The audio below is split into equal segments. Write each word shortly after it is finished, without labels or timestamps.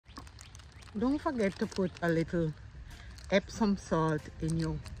Don't forget to put a little Epsom salt in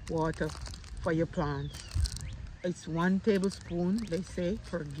your water for your plants. It's 1 tablespoon, they say,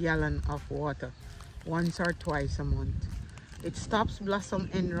 per gallon of water, once or twice a month. It stops blossom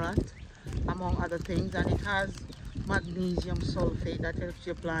end rot, among other things, and it has magnesium sulfate that helps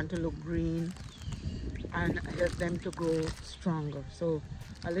your plant to look green and help them to grow stronger. So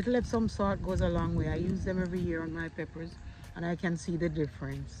a little Epsom salt goes a long way. I use them every year on my peppers and I can see the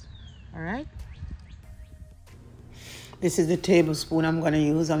difference. All right. This is the tablespoon I'm going to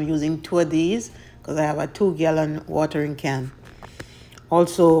use. I'm using 2 of these because I have a 2-gallon watering can.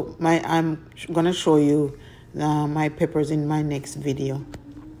 Also, I'm going to show you my peppers in my next video.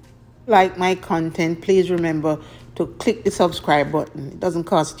 Like my content, please remember to click the subscribe button. It doesn't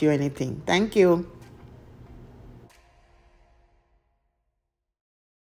cost you anything. Thank you.